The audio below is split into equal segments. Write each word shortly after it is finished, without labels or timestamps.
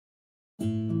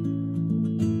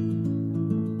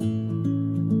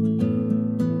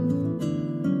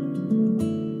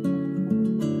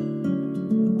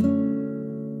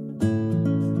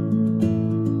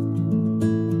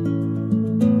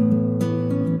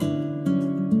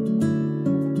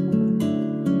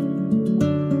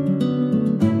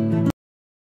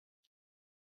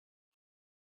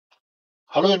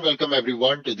Hello and welcome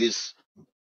everyone to this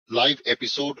live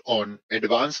episode on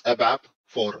Advanced ABAP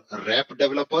for RAP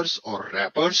developers or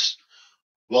rappers.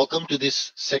 Welcome to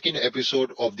this second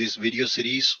episode of this video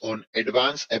series on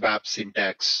Advanced ABAP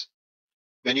syntax.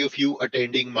 Many of you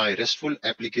attending my RESTful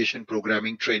application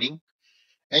programming training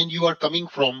and you are coming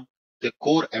from the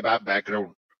core ABAP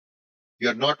background. You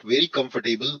are not very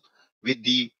comfortable with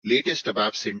the latest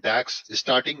ABAP syntax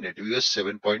starting NetWeaver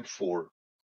 7.4.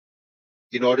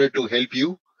 In order to help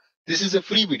you, this is a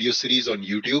free video series on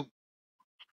YouTube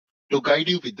to guide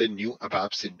you with the new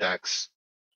ABAP syntax.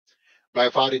 By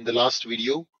far in the last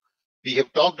video, we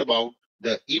have talked about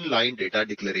the inline data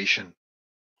declaration.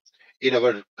 In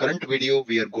our current video,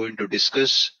 we are going to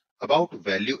discuss about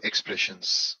value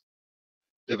expressions.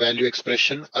 The value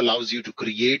expression allows you to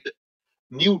create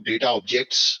new data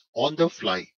objects on the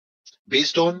fly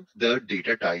based on the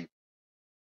data type.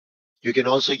 You can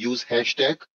also use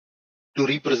hashtag to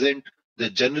represent the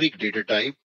generic data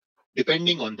type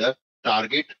depending on the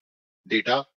target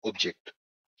data object.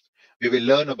 We will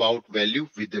learn about value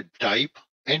with the type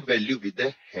and value with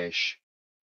the hash.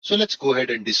 So let's go ahead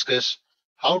and discuss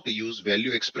how to use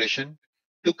value expression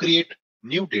to create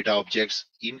new data objects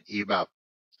in ABAP.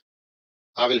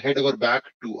 I will head over back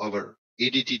to our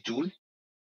ADT tool.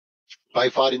 By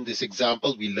far in this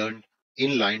example, we learned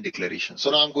inline declaration.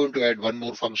 So now I'm going to add one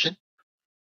more function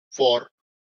for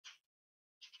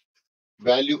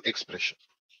value expression.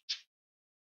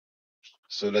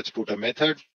 So let's put a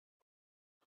method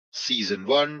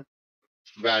season1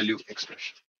 value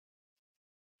expression.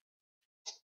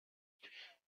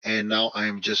 And now I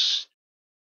am just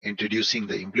introducing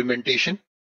the implementation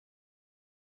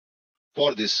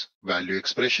for this value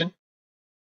expression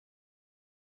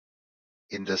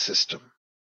in the system.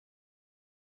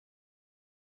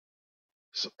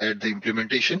 So add the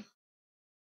implementation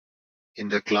in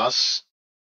the class.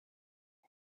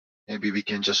 Maybe we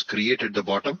can just create at the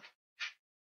bottom.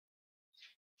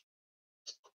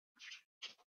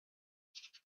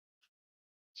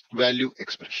 Value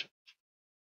expression.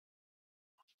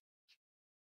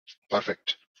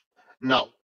 Perfect. Now,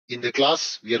 in the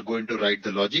class, we are going to write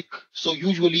the logic. So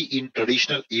usually in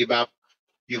traditional ABAP,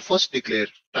 you first declare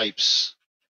types.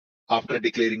 After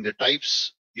declaring the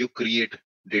types, you create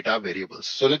data variables.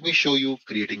 So let me show you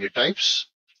creating a types.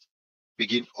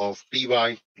 Begin of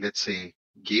ty, let's say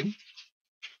game.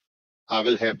 I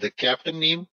will have the captain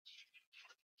name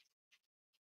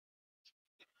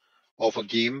of a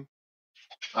game.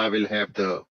 I will have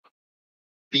the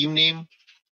team name.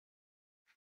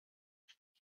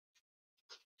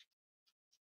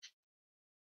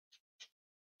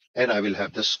 And I will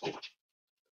have the score.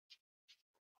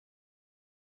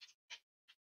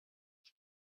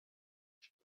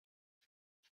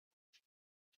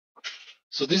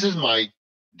 So this is my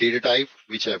data type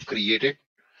which I have created.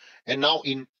 And now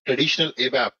in traditional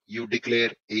ABAP, you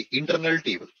declare a internal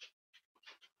table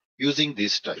using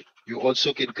this type. You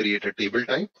also can create a table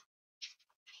type,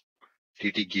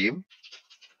 TT game,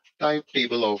 type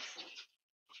table of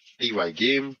TY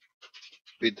game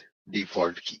with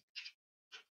default key.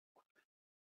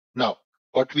 Now,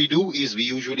 what we do is we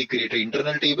usually create an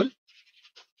internal table,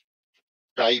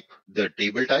 type the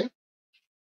table type,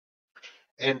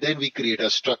 and then we create a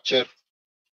structure,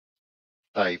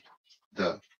 type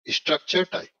the structure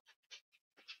type.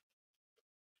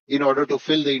 In order to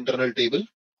fill the internal table,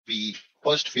 we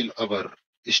first fill our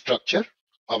structure,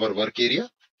 our work area,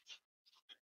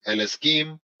 ls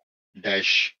game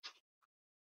dash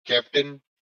captain,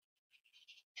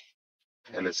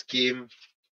 ls game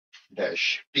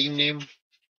dash team name,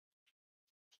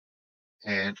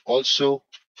 and also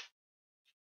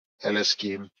ls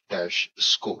game dash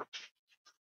score.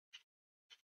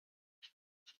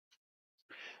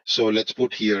 So let's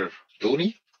put here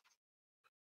Dhoni,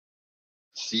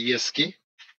 CSK,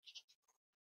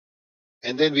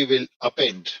 and then we will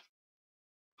append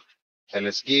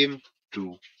ls game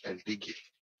to lt game.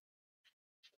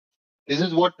 This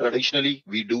is what traditionally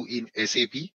we do in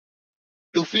SAP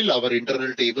to fill our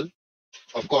internal table.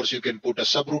 Of course, you can put a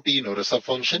subroutine or a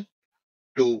subfunction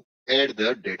to add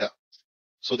the data.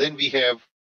 So then we have,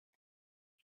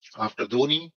 after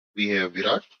Dhoni, we have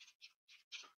Virat.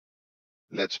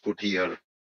 Let's put here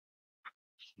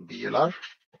BLR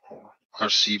or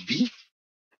RCB.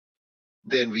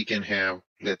 Then we can have,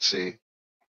 let's say,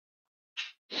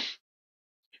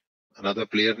 another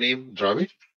player name, Dravid.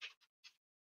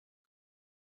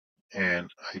 And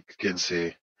I can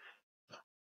say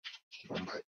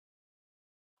Mumbai.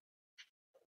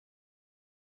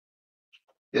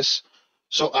 Yes.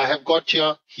 So I have got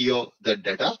here the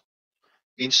data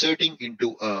inserting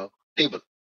into a table.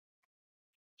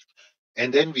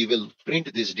 And then we will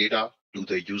print this data to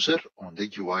the user on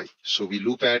the UI. So we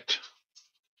loop at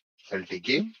LT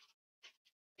game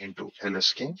into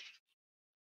LS game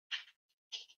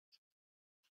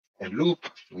and loop,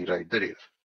 we write the data.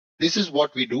 This is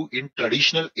what we do in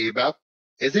traditional ABAP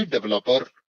as a developer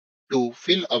to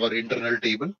fill our internal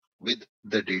table with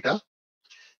the data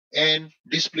and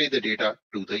display the data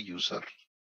to the user.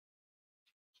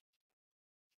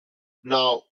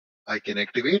 Now I can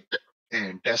activate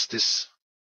and test this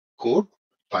code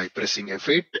by pressing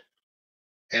F8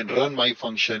 and run my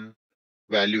function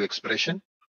value expression.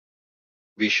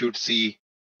 We should see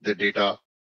the data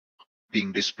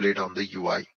being displayed on the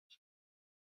UI.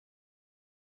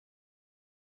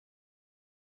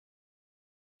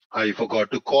 I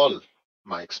forgot to call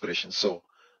my expression, so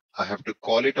I have to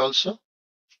call it also.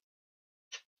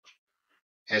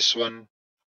 S1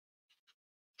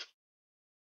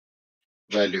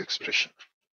 value expression.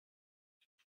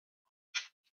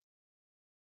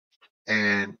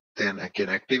 And then I can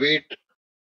activate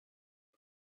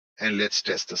and let's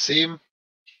test the same.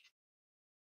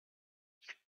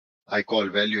 I call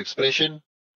value expression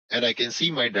and I can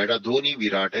see my data Dhoni,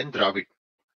 Virat and Dravid.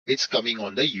 It's coming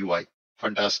on the UI.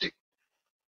 Fantastic.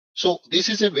 So this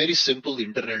is a very simple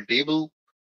internal table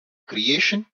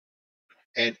creation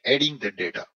and adding the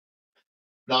data.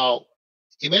 Now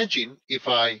imagine if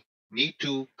I need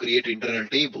to create internal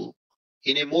table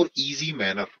in a more easy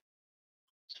manner.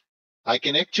 I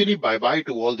can actually bye-bye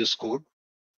to all this code,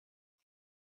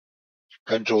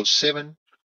 Control 7.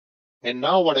 And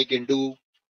now what I can do,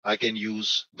 I can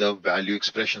use the value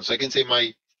expression. So I can say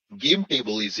my game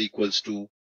table is equals to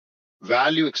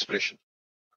value expression.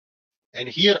 And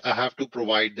here I have to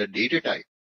provide the data type.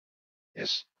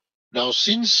 Yes. Now,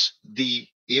 since the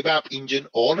ABAP engine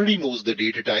already knows the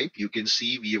data type, you can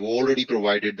see we have already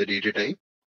provided the data type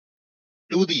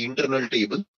to the internal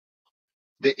table.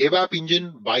 The ABAP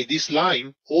engine by this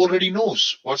line already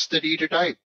knows what's the data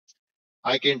type.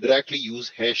 I can directly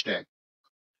use hashtag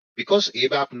because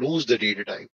ABAP knows the data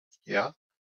type. Yeah.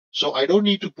 So I don't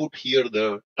need to put here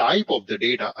the type of the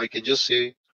data. I can just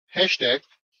say hashtag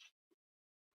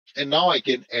and now I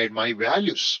can add my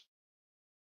values.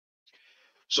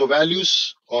 So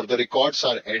values or the records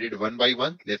are added one by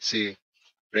one. Let's say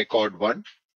record 1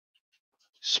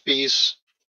 space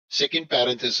second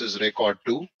parenthesis record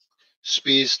 2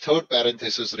 space third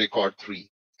parenthesis record 3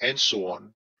 and so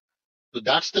on. So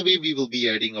that's the way we will be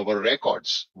adding our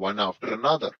records one after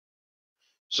another.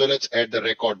 So let's add the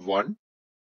record 1.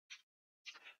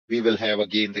 We will have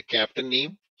again the captain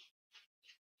name,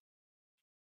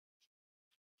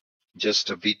 just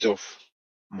a bit of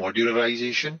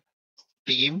modularization,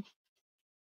 team,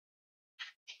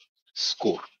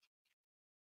 score.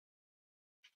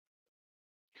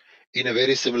 In a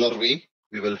very similar way,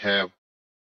 we will have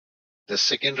the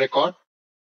second record.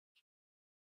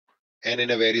 And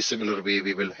in a very similar way,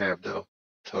 we will have the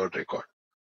third record.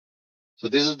 So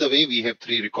this is the way we have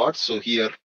 3 records. So here,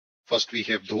 first we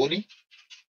have Dhoni,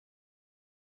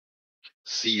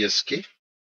 CSK,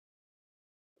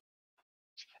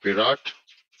 Virat,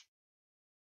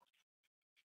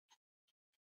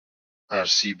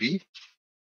 RCB,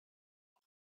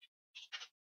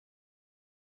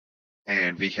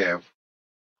 and we have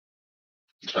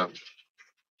Dravid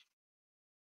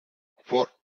for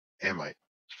MI.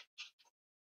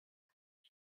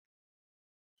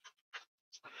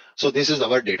 So this is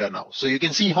our data now. So you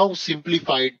can see how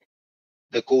simplified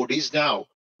the code is now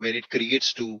when it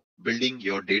creates to building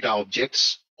your data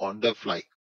objects on the fly.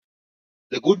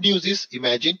 The good news is,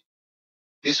 imagine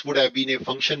this would have been a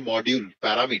function module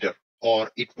parameter, or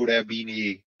it would have been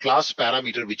a class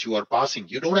parameter which you are passing.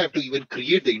 You don't have to even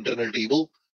create the internal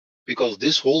table because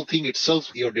this whole thing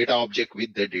itself, your data object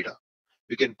with the data.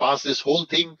 You can pass this whole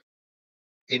thing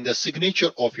in the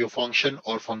signature of your function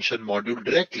or function module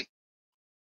directly.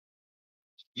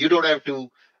 You don't have to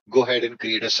go ahead and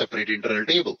create a separate internal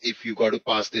table. If you got to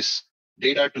pass this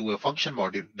data to a function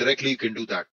module, directly you can do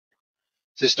that.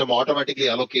 System automatically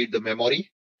allocate the memory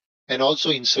and also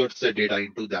inserts the data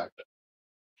into that.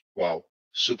 Wow,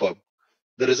 superb.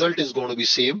 The result is going to be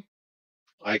same.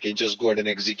 I can just go ahead and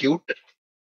execute.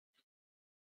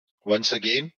 Once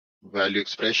again, value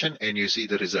expression, and you see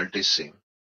the result is same.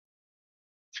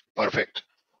 Perfect.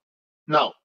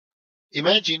 Now,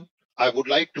 imagine I would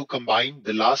like to combine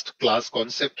the last class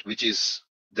concept, which is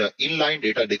the inline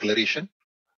data declaration,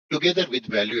 together with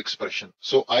value expression.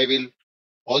 So I will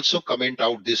also comment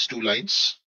out these 2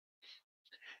 lines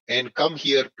and come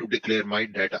here to declare my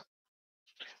data.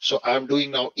 So I'm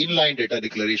doing now inline data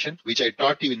declaration, which I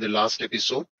taught you in the last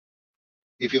episode.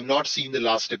 If you've not seen the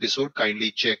last episode,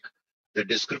 kindly check the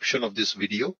description of this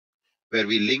video. where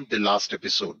we link the last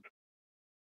episode.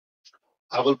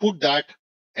 I will put that,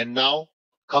 and now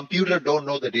computer don't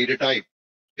know the data type,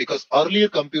 because earlier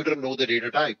computer know the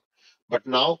data type, but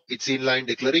now it's inline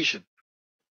declaration.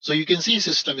 So you can see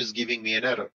system is giving me an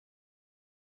error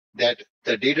that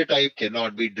the data type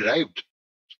cannot be derived.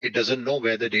 It doesn't know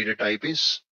where the data type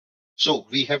is. So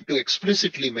we have to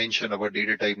explicitly mention our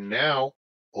data type now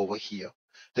over here,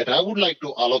 that I would like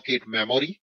to allocate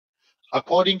memory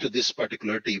according to this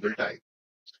particular table type.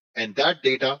 And that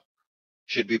data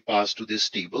should be passed to this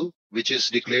table, which is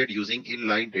declared using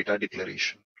inline data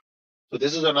declaration. So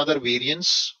this is another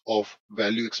variance of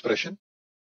value expression.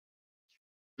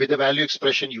 With the value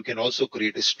expression, you can also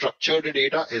create a structured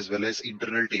data as well as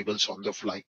internal tables on the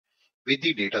fly with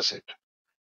the data set.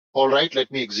 All right, let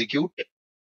me execute.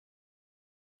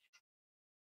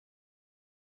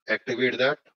 Activate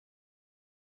that.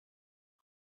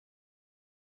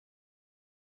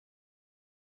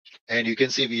 And you can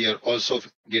see we are also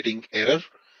getting error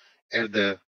at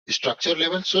the structure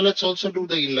level. So let's also do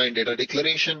the inline data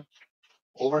declaration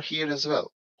over here as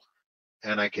well.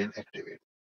 And I can activate.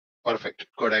 Perfect.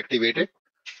 Got activated.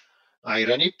 I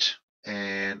run it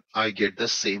and I get the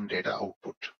same data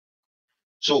output.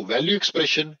 So value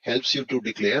expression helps you to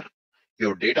declare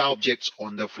your data objects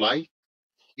on the fly.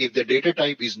 If the data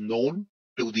type is known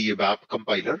to the ABAP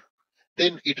compiler,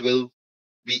 then it will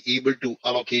be able to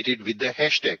allocate it with the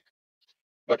hashtag.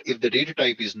 But if the data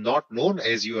type is not known,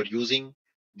 as you are using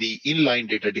the inline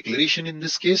data declaration in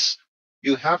this case,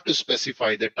 you have to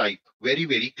specify the type very,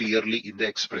 very clearly in the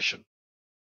expression.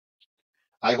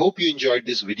 I hope you enjoyed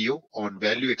this video on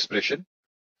value expression.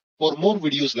 For more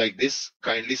videos like this,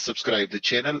 kindly subscribe the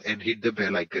channel and hit the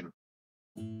bell icon.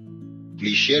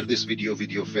 Please share this video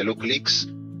with your fellow colleagues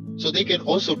so they can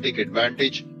also take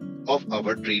advantage of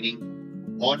our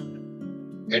training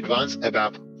on Advanced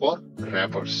ABAP for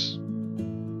Wrappers.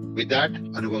 With that,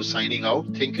 Anubhav signing out.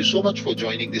 Thank you so much for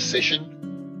joining this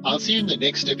session. I'll see you in the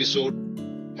next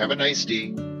episode. Have a nice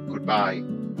day.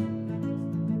 Goodbye.